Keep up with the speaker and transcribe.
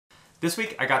This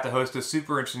week I got to host a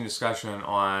super interesting discussion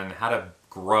on how to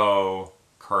grow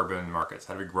carbon markets,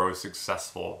 how to grow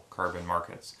successful carbon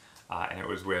markets. And it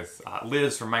was with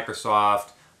Liz from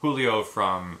Microsoft, Julio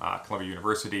from Columbia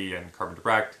University and Carbon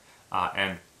Direct,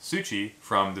 and Shuchi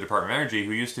from the Department of Energy,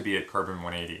 who used to be at Carbon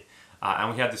 180.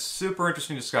 And we had this super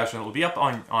interesting discussion. It will be up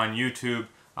on YouTube.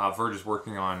 Verge is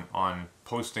working on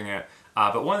posting it.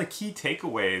 But one of the key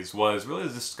takeaways was really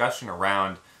the discussion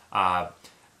around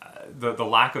the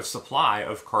lack of supply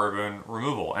of carbon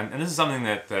removal. And this is something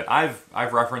that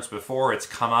I've referenced before. It's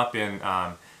come up in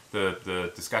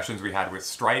the discussions we had with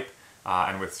Stripe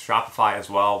and with Shopify as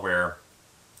well, where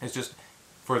it's just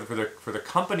for the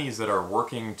companies that are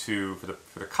working for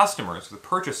the customers, for the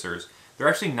purchasers, they're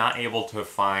actually not able to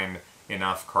find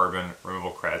enough carbon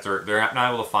removal credits, or they're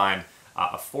not able to find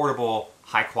affordable,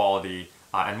 high quality,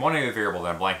 and one other variable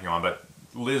that I'm blanking on, but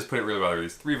Liz put it really well. There are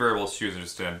these three variables she was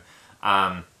interested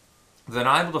in. They're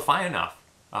not able to find enough.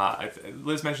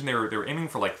 Liz mentioned they were aiming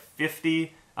for like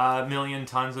 50 million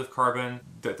tons of carbon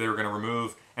that they were going to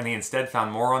remove, and they instead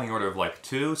found more on the order of like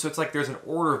 2. So it's like there's an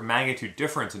order of magnitude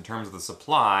difference in terms of the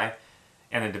supply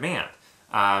and the demand.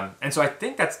 And so I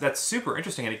think that's super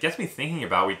interesting, and it gets me thinking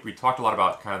about, we talked a lot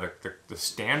about kind of the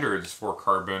standards for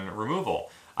carbon removal.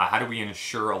 How do we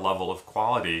ensure a level of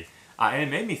quality? And it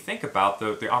made me think about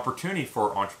the opportunity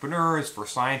for entrepreneurs, for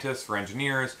scientists, for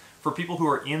engineers, for people who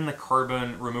are in the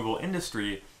carbon removal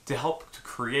industry to help to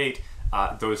create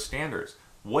those standards.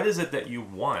 What is it that you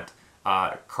want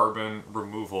carbon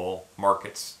removal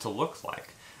markets to look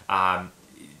like? I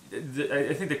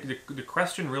think the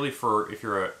question really, for if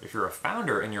you're a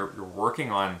founder and you're working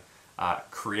on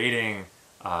creating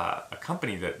a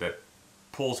company that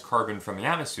pulls carbon from the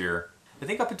atmosphere, I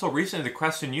think up until recently the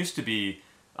question used to be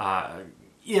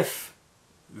if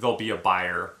there'll be a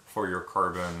buyer for your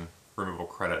carbon removal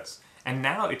credits. And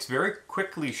now it's very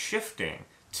quickly shifting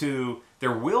to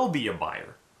there will be a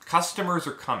buyer. Customers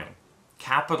are coming.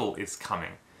 Capital is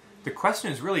coming. The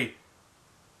question is really,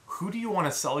 who do you want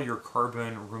to sell your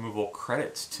carbon removal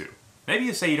credits to? Maybe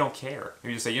you say you don't care.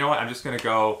 Maybe you say, you know what, I'm just going to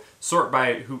go sort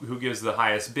by who gives the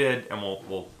highest bid, and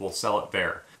we'll sell it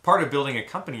there. Part of building a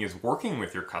company is working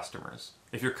with your customers.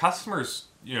 If your customers,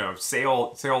 say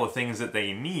all the things that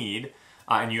they need,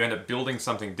 and you end up building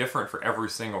something different for every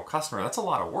single customer, that's a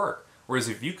lot of work. Whereas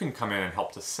if you can come in and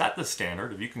help to set the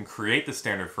standard, if you can create the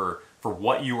standard for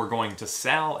what you are going to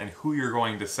sell and who you're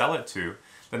going to sell it to,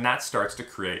 then that starts to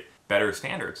create better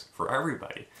standards for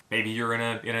everybody. Maybe you're in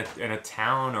a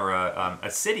town or a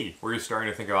city where you're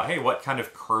starting to think about, hey, what kind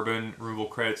of carbon removal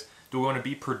credits do we want to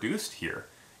be produced here?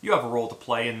 You have a role to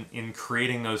play in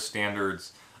creating those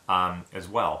standards as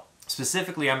well.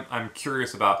 Specifically, I'm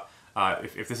curious about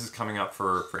if this is coming up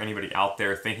for anybody out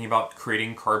there thinking about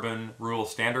creating carbon removal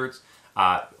standards.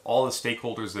 All the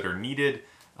stakeholders that are needed,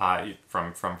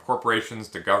 from corporations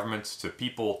to governments to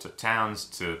people to towns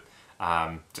to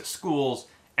schools,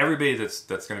 everybody that's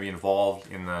going to be involved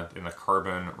in the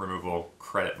carbon removal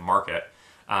credit market,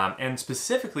 and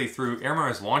specifically through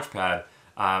AirMiners Launchpad.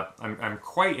 I'm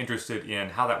quite interested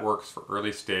in how that works for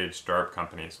early stage startup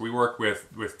companies. We work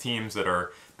with teams that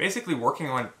are basically working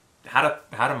on how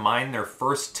to mine their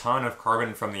first ton of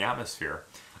carbon from the atmosphere.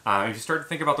 If you start to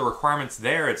think about the requirements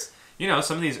there, it's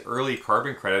some of these early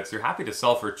carbon credits you're happy to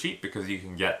sell for cheap because you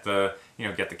can get the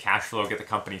cash flow, get the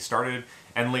company started,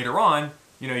 and later on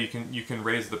you can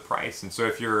raise the price. And so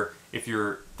if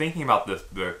you're thinking about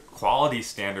the quality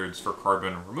standards for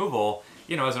carbon removal,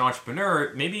 as an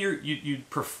entrepreneur, maybe you'd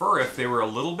prefer if they were a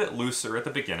little bit looser at the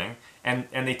beginning and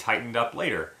they tightened up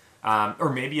later. Or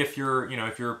maybe if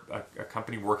you're a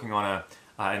company working on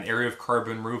an area of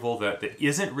carbon removal that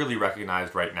isn't really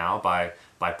recognized right now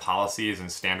by policies and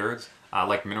standards,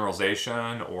 like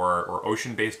mineralization or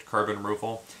ocean-based carbon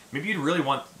removal, maybe you'd really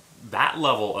want that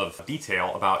level of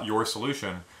detail about your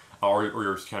solution or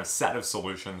your kind of set of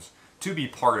solutions to be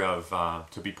part of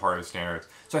standards.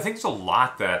 So I think there's a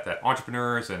lot that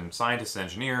entrepreneurs and scientists and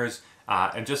engineers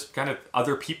and just kind of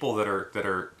other people that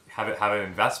have an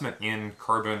investment in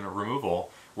carbon removal,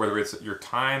 whether it's your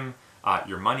time,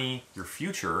 your money, your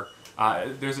future,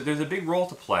 there's a big role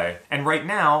to play. And right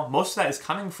now, most of that is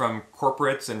coming from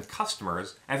corporates and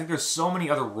customers. And I think there's so many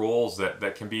other roles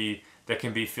that can be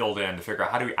filled in to figure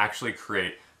out how do we actually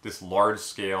create this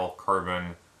large-scale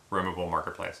carbon removal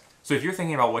marketplace. So if you're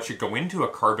thinking about what should go into a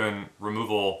carbon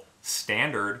removal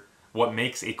standard, what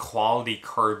makes a quality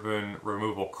carbon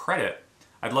removal credit,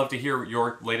 I'd love to hear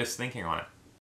your latest thinking on it.